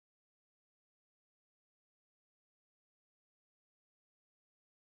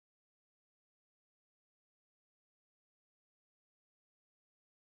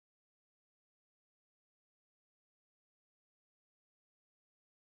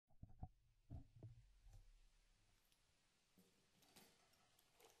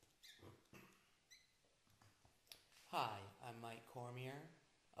Mike Cormier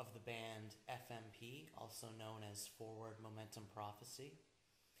of the band FMP, also known as Forward Momentum Prophecy.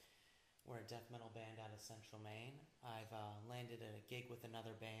 We're a death metal band out of Central Maine. I've landed at a gig with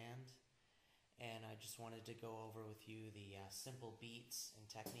another band, and I just wanted to go over with you the simple beats and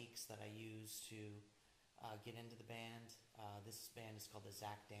techniques that I use to get into the band. This band is called the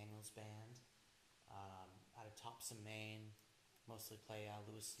Zach Daniels Band, out of Topsom, Maine. Mostly play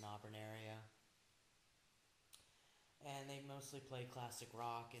Lewis and Auburn area. And they mostly play classic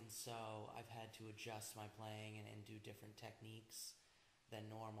rock, and so I've had to adjust my playing and do different techniques than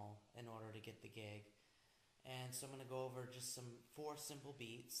normal in order to get the gig. And so I'm going to go over just four simple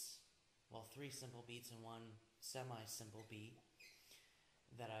beats, well, three simple beats and one semi-simple beat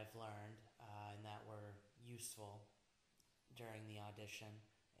that I've learned and that were useful during the audition,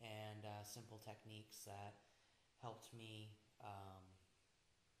 and simple techniques that helped me,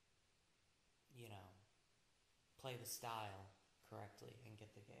 play the style correctly and get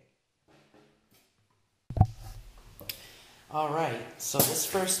the gig. Alright, so this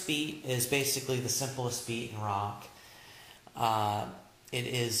first beat is basically the simplest beat in rock. It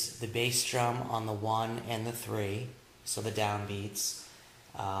is the bass drum on the 1 and the 3, so the downbeats,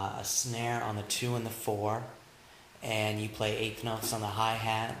 a snare on the 2 and the 4, and you play eighth notes on the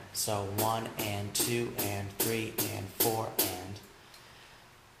hi-hat, so 1 and 2 and 3 and 4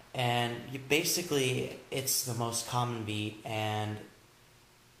 and you basically, it's the most common beat, and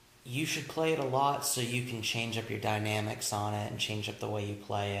you should play it a lot so you can change up your dynamics on it and change up the way you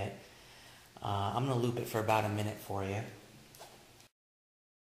play it. I'm going to loop it for about a minute for you.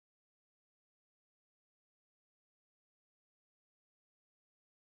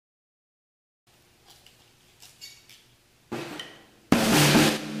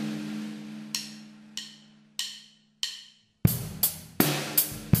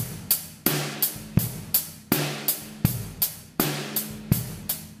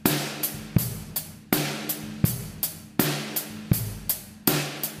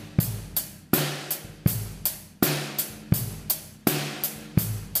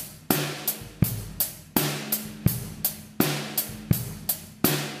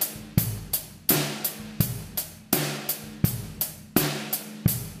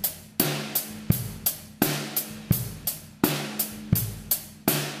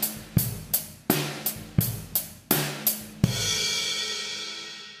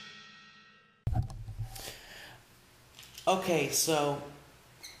 Okay, so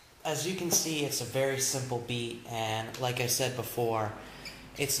as you can see, it's a very simple beat, and like I said before,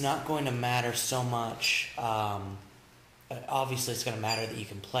 it's not going to matter so much. Obviously, it's going to matter that you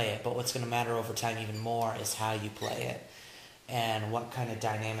can play it, but what's going to matter over time even more is how you play it and what kind of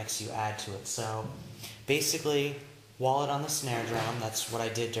dynamics you add to it. So basically, wall it on the snare drum. That's what I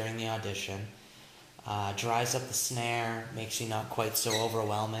did during the audition. Dries up the snare, makes you not quite so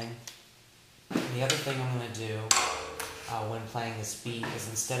overwhelming. And the other thing I'm going to do when playing this beat is,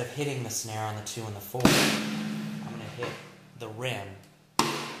 instead of hitting the snare on the 2 and the 4, I'm going to hit the rim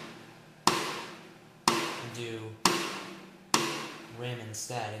and do rim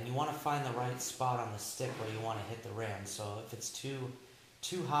instead. And you want to find the right spot on the stick where you want to hit the rim. So if it's too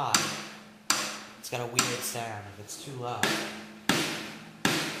high, it's got a weird sound. If it's too low, it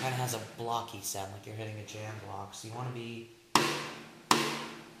kind of has a blocky sound, like you're hitting a jam block. So you want to be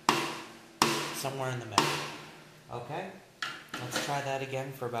somewhere in the middle. Okay? Let's try that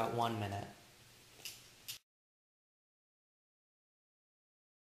again for about 1 minute.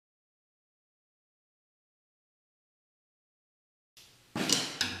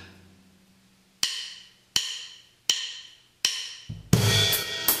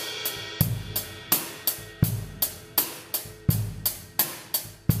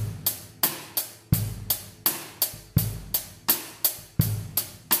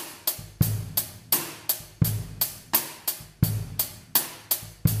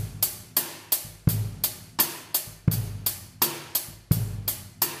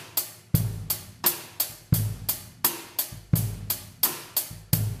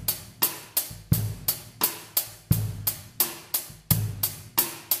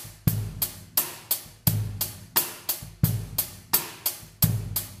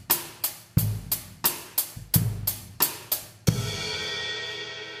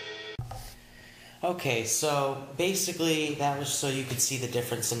 Okay, so basically that was so you could see the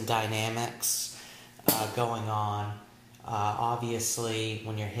difference in dynamics going on. Obviously,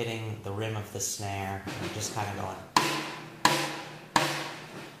 when you're hitting the rim of the snare, you're just kind of going.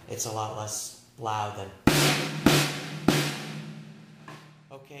 It's a lot less loud than.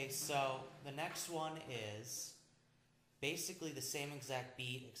 Okay, so the next one is basically the same exact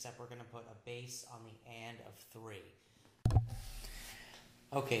beat, except we're going to put a bass on the and of 3.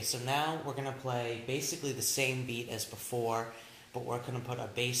 Okay, so now we're going to play basically the same beat as before, but we're going to put a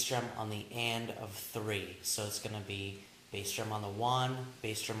bass drum on the and of 3. So it's going to be bass drum on the 1,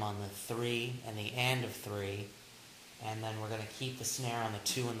 bass drum on the 3, and the and of 3. And then we're going to keep the snare on the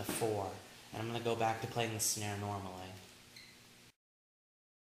 2 and the 4. And I'm going to go back to playing the snare normally.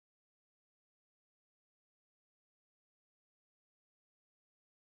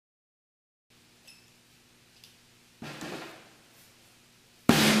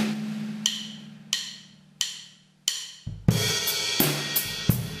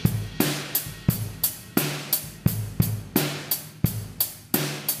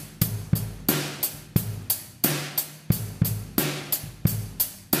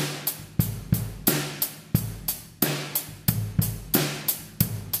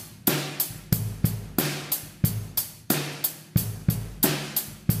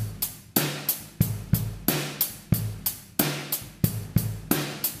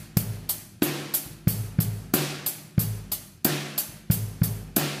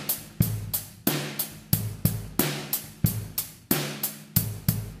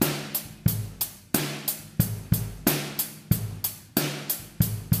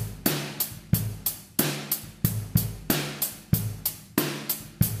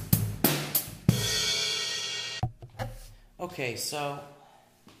 Okay, so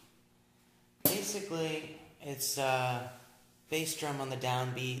basically it's bass drum on the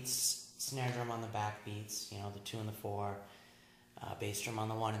down beats, snare drum on the back beats, you know, the 2 and the 4, bass drum on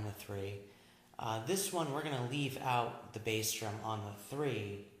the 1 and the 3. This one we're going to leave out the bass drum on the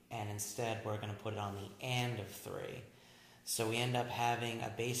 3, and instead we're going to put it on the and of 3. So we end up having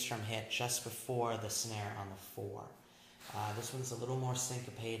a bass drum hit just before the snare on the 4. This one's a little more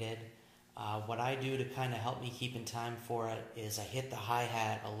syncopated. What I do to kind of help me keep in time for it is I hit the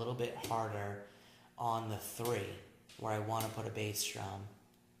hi-hat a little bit harder on the 3, where I want to put a bass drum,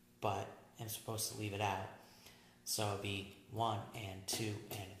 but I'm supposed to leave it out. So it'll be 1 and 2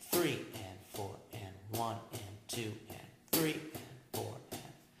 and 3 and 4 and 1 and 2 and 3 and 4 and...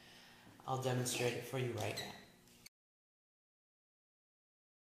 I'll demonstrate it for you right now.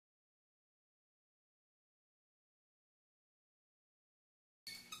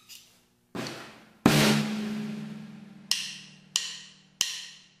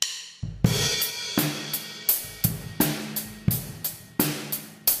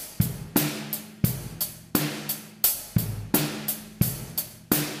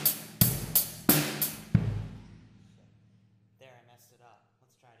 It up.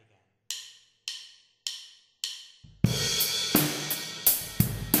 Let's try it again.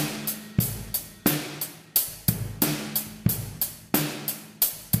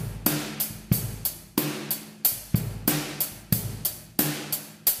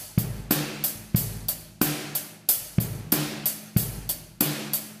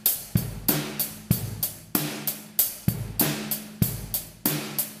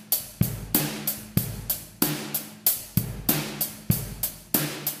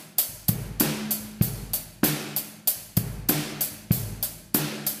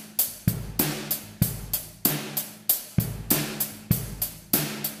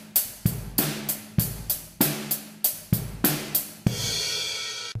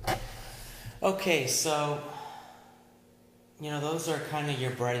 Okay, so, you know, those are kind of your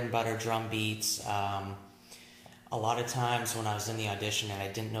bread and butter drum beats. A lot of times when I was in the audition and I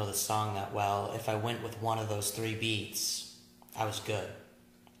didn't know the song that well, if I went with one of those 3 beats, I was good.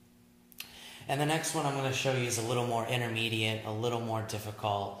 And the next one I'm going to show you is a little more intermediate, a little more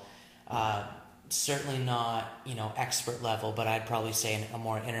difficult. Certainly not, you know, expert level, but I'd probably say a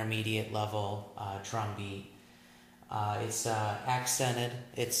more intermediate level drum beat. It's accented.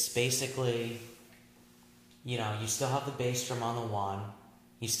 It's basically, you know, you still have the bass drum on the 1,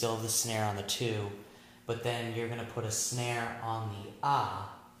 you still have the snare on the 2, but then you're going to put a snare on the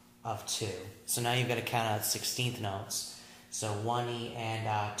ah of 2. So now you've got to count out 16th notes. So 1E and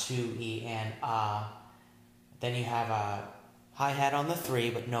 2E and ah. Then you have a hi-hat on the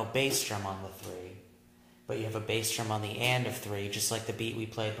 3, but no bass drum on the 3. But you have a bass drum on the and of 3, just like the beat we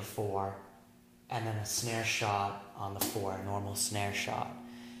played before. And then a snare shot on the 4, a normal snare shot.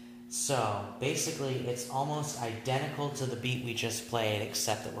 So basically it's almost identical to the beat we just played,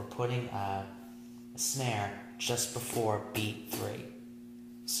 except that we're putting a snare just before beat 3.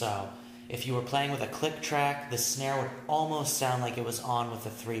 So if you were playing with a click track, the snare would almost sound like it was on with the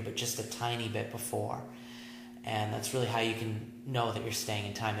 3, but just a tiny bit before. And that's really how you can know that you're staying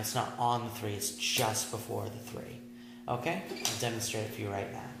in time. It's not on the 3, it's just before the 3. Okay? I'll demonstrate it for you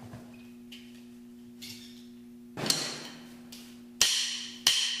right now.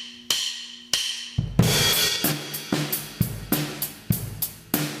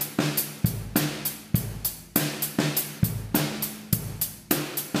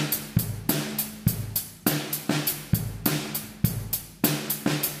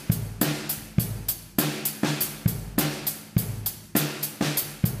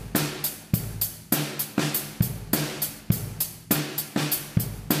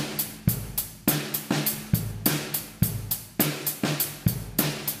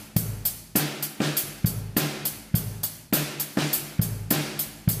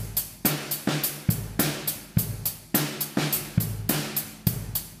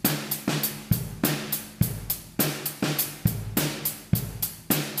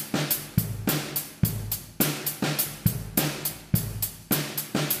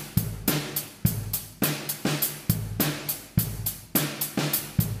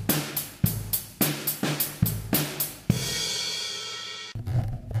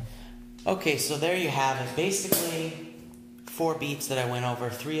 Okay, so there you have it. Basically, 4 beats that I went over.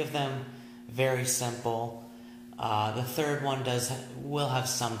 3 of them very simple. The third one will have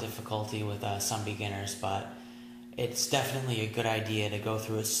some difficulty with some beginners, but it's definitely a good idea to go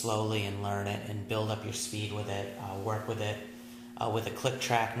through it slowly and learn it and build up your speed with it. Work with it with a click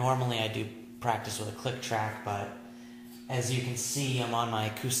track. Normally I do practice with a click track, but as you can see, I'm on my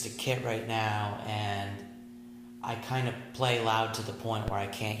acoustic kit right now, and I kind of play loud to the point where I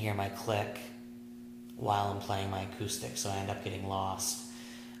can't hear my click while I'm playing my acoustic, so I end up getting lost.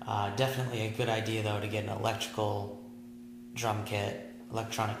 Definitely a good idea, though, to get an electronic drum kit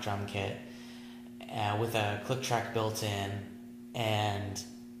with a click track built in, and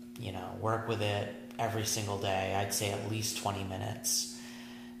work with it every single day. I'd say at least 20 minutes.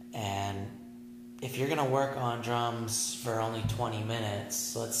 And if you're going to work on drums for only 20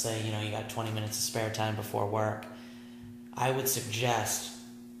 minutes, let's say you got 20 minutes of spare time before work, I would suggest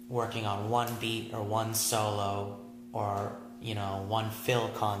working on one beat or one solo or one fill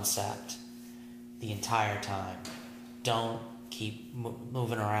concept the entire time. Don't keep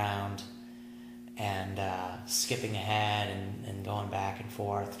moving around and skipping ahead and going back and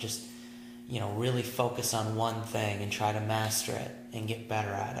forth. Just really focus on one thing and try to master it and get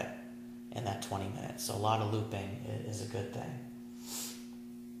better at it in that 20 minutes. So a lot of looping is a good thing.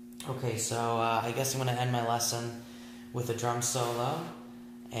 Okay, so I guess I'm going to end my lesson with a drum solo,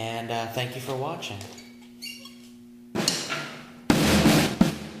 and thank you for watching.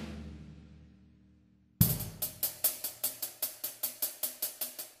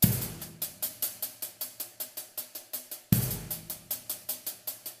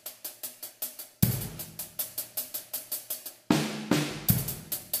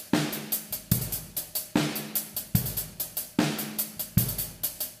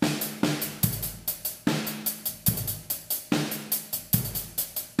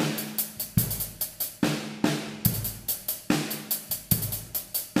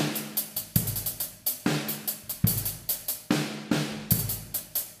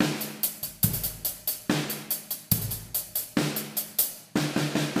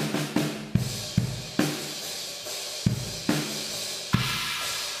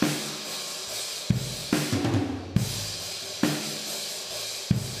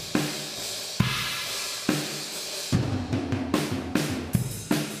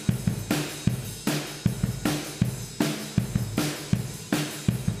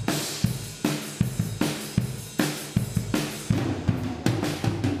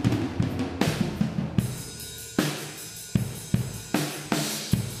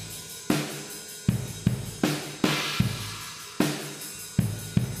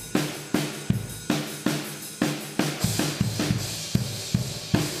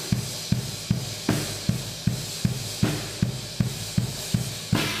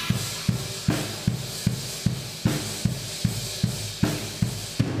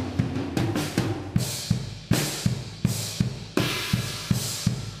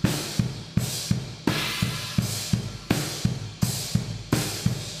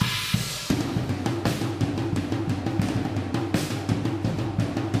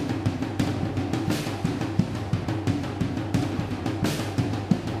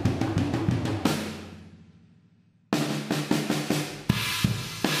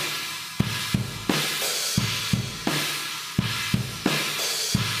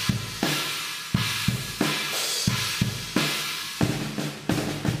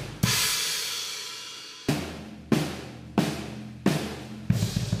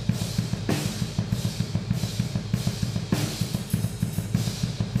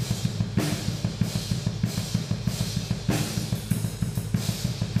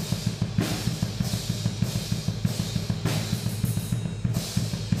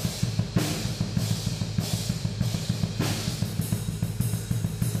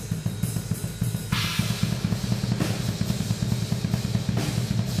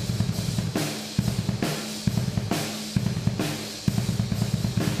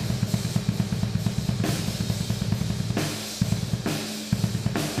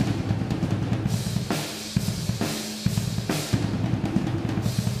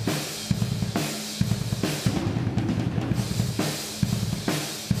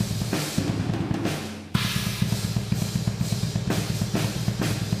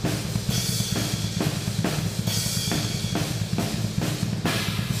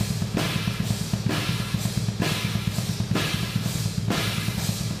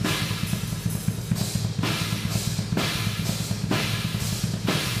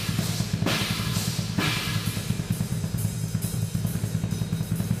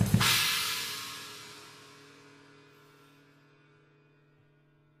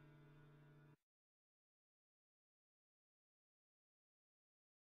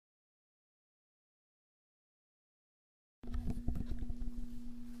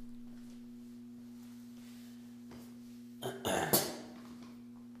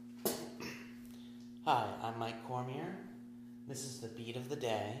 Mike Cormier. This is the beat of the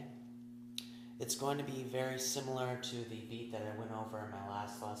day. It's going to be very similar to the beat that I went over in my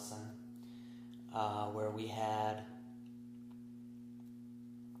last lesson, where we had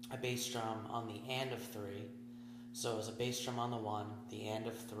a bass drum on the and of 3. So it was a bass drum on the 1, the and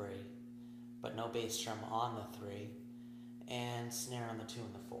of 3, but no bass drum on the 3, and snare on the 2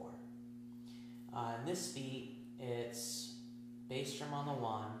 and the 4. In this beat, it's bass drum on the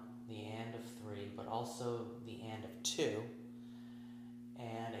 1, the and of 3, but also the and of 2,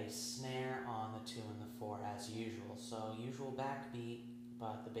 and a snare on the 2 and the 4 as usual. So usual backbeat,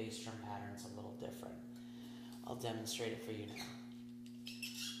 but the bass drum pattern's a little different. I'll demonstrate it for you now.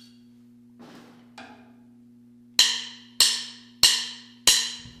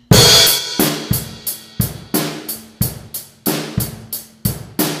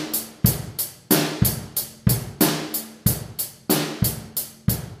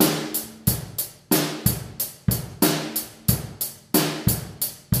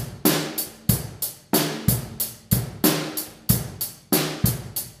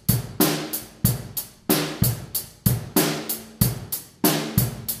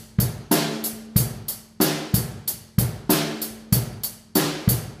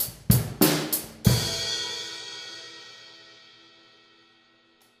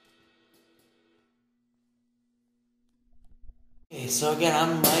 Okay, so again,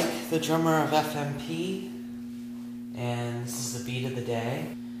 I'm Mike, the drummer of FMP, and this is the beat of the day.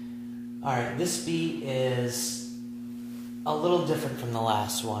 Alright, this beat is a little different from the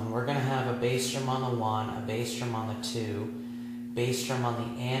last one. We're going to have a bass drum on the 1, a bass drum on the 2, bass drum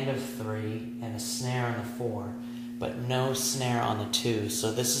on the and of 3, and a snare on the 4, but no snare on the 2.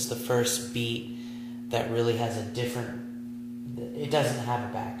 So this is the first beat that really has a different, it doesn't have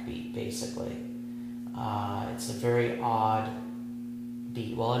a backbeat, basically. It's a very odd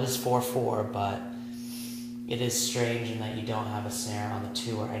beat. Well, it is 4/4, but it is strange in that you don't have a snare on the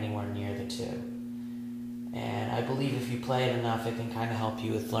 2 or anywhere near the 2. And I believe if you play it enough, it can kind of help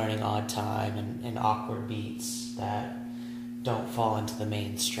you with learning odd time and awkward beats that don't fall into the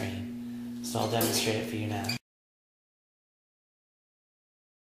mainstream. So I'll demonstrate it for you now.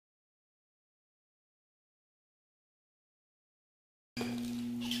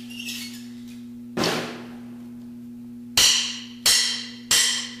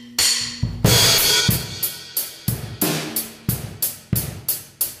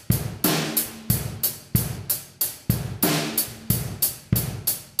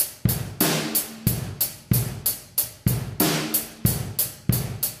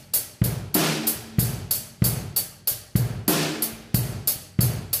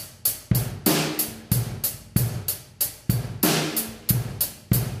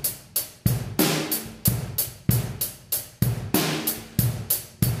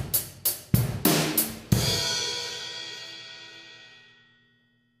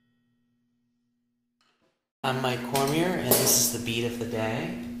 I'm Mike Cormier, and this is the beat of the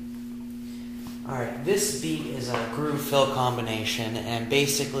day. Alright, this beat is a groove fill combination, and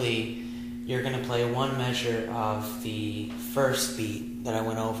basically you're going to play one measure of the first beat that I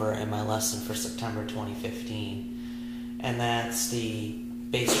went over in my lesson for September 2015. And that's the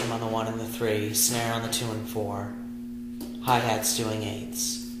bass drum on the 1 and the 3, snare on the 2 and 4, hi-hats doing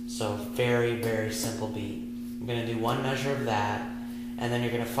 8s. So very, very simple beat. I'm going to do one measure of that, and then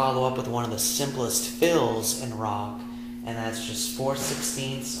you're going to follow up with one of the simplest fills in rock, and that's just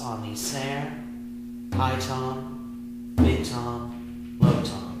 4/16 on the snare, high tom, mid tom, low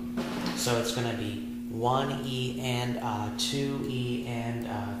tom. So it's going to be 1 E and 2 E and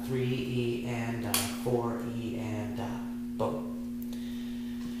 3 E and 4 E and boom.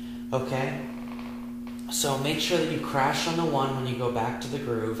 Okay? So make sure that you crash on the 1 when you go back to the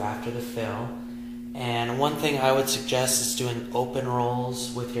groove after the fill. And one thing I would suggest is doing open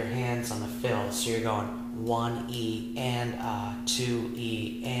rolls with your hands on the fill. So you're going 1 E and 2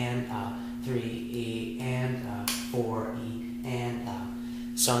 E and 3 E and 4 E and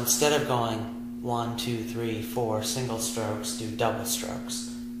so instead of going 1, 2, 3, 4 single strokes, do double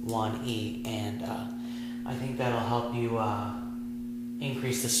strokes. 1 E and I think that'll help you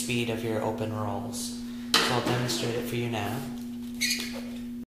increase the speed of your open rolls. So I'll demonstrate it for you now.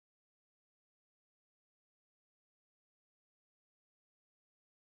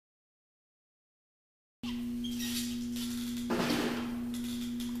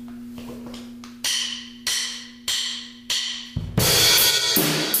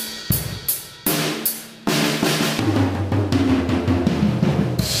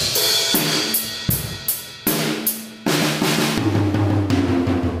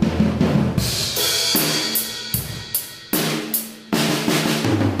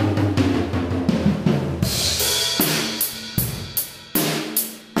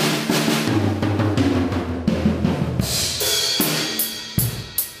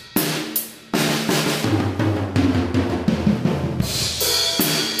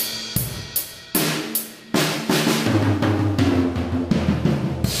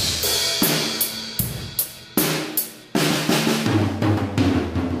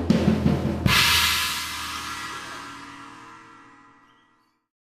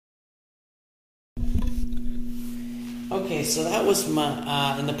 Okay, so that was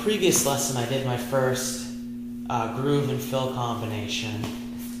my, in the previous lesson I did my first groove and fill combination.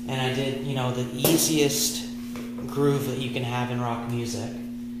 And I did, the easiest groove that you can have in rock music,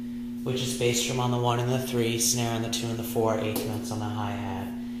 which is bass drum on the 1 and the 3, snare on the 2 and the 4, 8th notes on the hi-hat.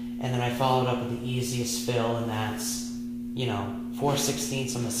 And then I followed up with the easiest fill, and that's,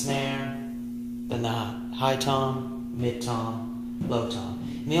 4/16 on the snare, then the high tom, mid tom, low tom.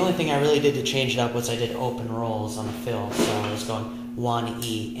 And the only thing I really did to change it up was I did open rolls on the fill, so I was going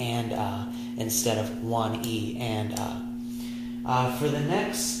 1E and instead of 1E and for the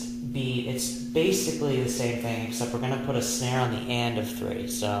next beat, it's basically the same thing, except we're going to put a snare on the and of 3.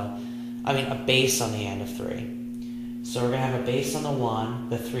 A bass on the and of 3. So we're going to have a bass on the 1,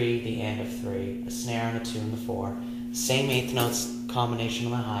 the 3, the and of 3, a snare on the 2 and the 4, same 8th notes combination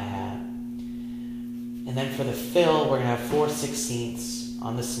on the hi-hat. And then for the fill, we're going to have 4/16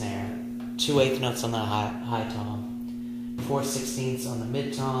 on the snare, 2 8th notes on the high tom, 4/16 on the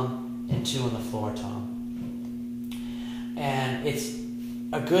mid tom, and 2 on the floor tom. And it's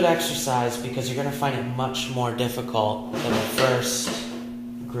a good exercise because you're going to find it much more difficult than the first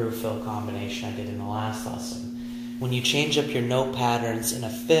groove fill combination I did in the last lesson. When you change up your note patterns in a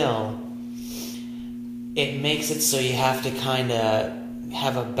fill, it makes it so you have to kind of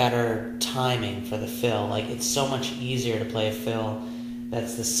have a better timing for the fill. Like, it's so much easier to play a fill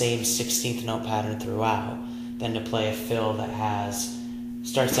that's the same 16th note pattern throughout than to play a fill that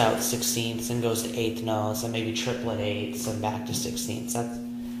starts out 16ths and goes to 8th notes and maybe triplet 8ths and back to 16ths. That's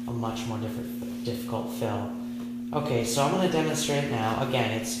a much more difficult fill. Okay, so I'm going to demonstrate now.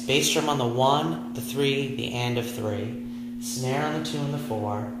 Again, it's bass drum on the 1, the 3, the and of 3, snare on the 2 and the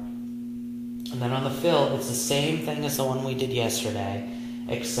 4, and then on the fill, it's the same thing as the one we did yesterday,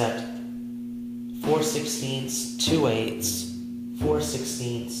 except 4/16, 2 8ths,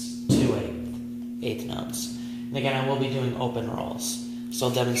 4/16, 2 8th notes. And again, I will be doing open rolls, so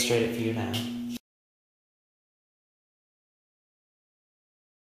I'll demonstrate it for you now.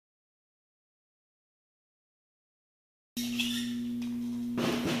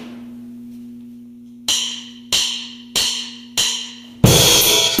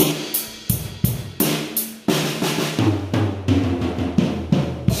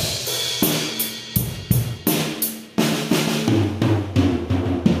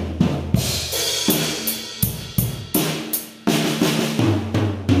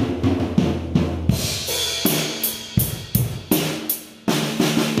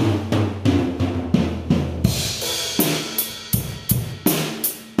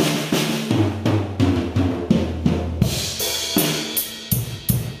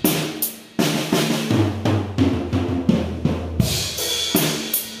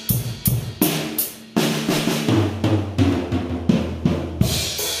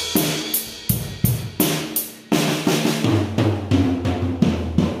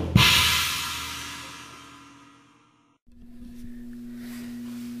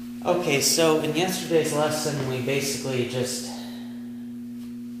 Okay, so in yesterday's lesson, we basically just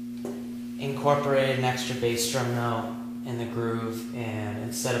incorporated an extra bass drum note in the groove, and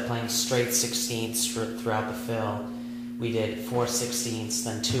instead of playing straight 16ths throughout the fill, we did 4/16,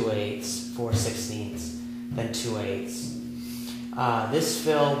 then 2 8ths, 4/16, then 2 8ths. This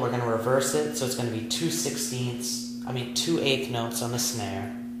fill, we're going to reverse it, so it's going to be 2 8th notes on the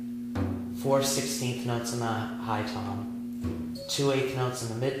snare, 4/16 notes on the high tom, 2 8th notes in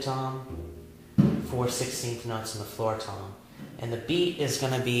the mid tom, 4/16 notes in the floor tom. And the beat is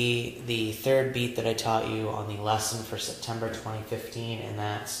going to be the third beat that I taught you on the lesson for September 2015, and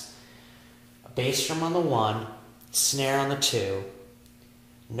that's a bass drum on the 1, snare on the 2,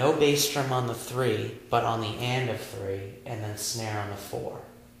 no bass drum on the 3, but on the and of 3, and then snare on the 4.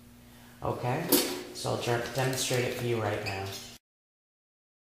 Okay? So I'll demonstrate it for you right now.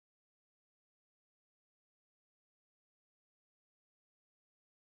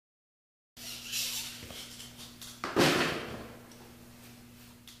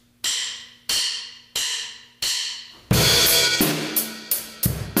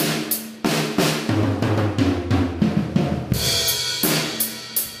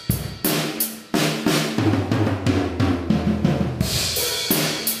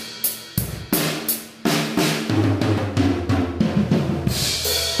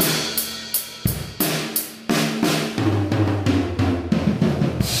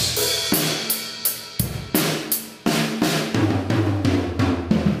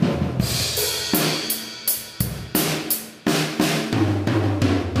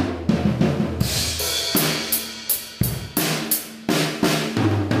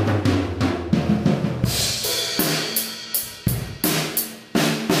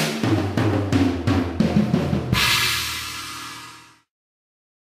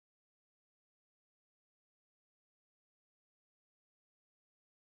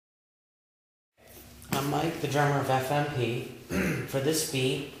 I'm Mike, the drummer of FMP. For this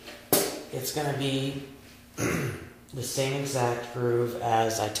beat, it's going to be the same exact groove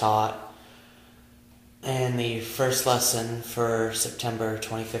as I taught in the first lesson for September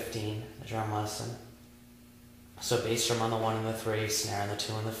 2015, the drum lesson. So bass drum on the 1 and the 3, snare on the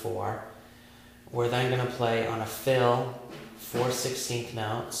 2 and the 4. We're then going to play on a fill 4/16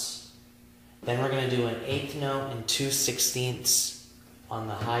 notes. Then we're going to do an 8th note and 2/16 on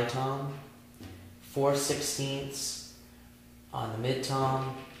the high tom, 4/16 on the mid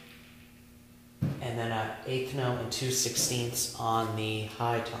tom, and then an 8th note and 2/16 on the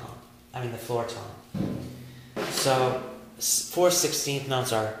the floor tom. So 4/16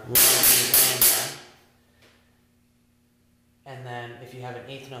 notes are 1, B, and there. And then if you have an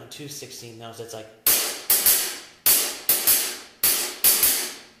 8th note and 2/16 notes, it's like.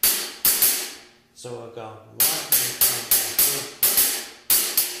 So it'll go 1, 2,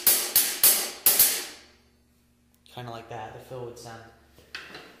 kind of like that. The fill would sound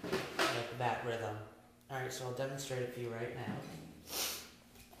like that rhythm. Alright, so I'll demonstrate it for you right now.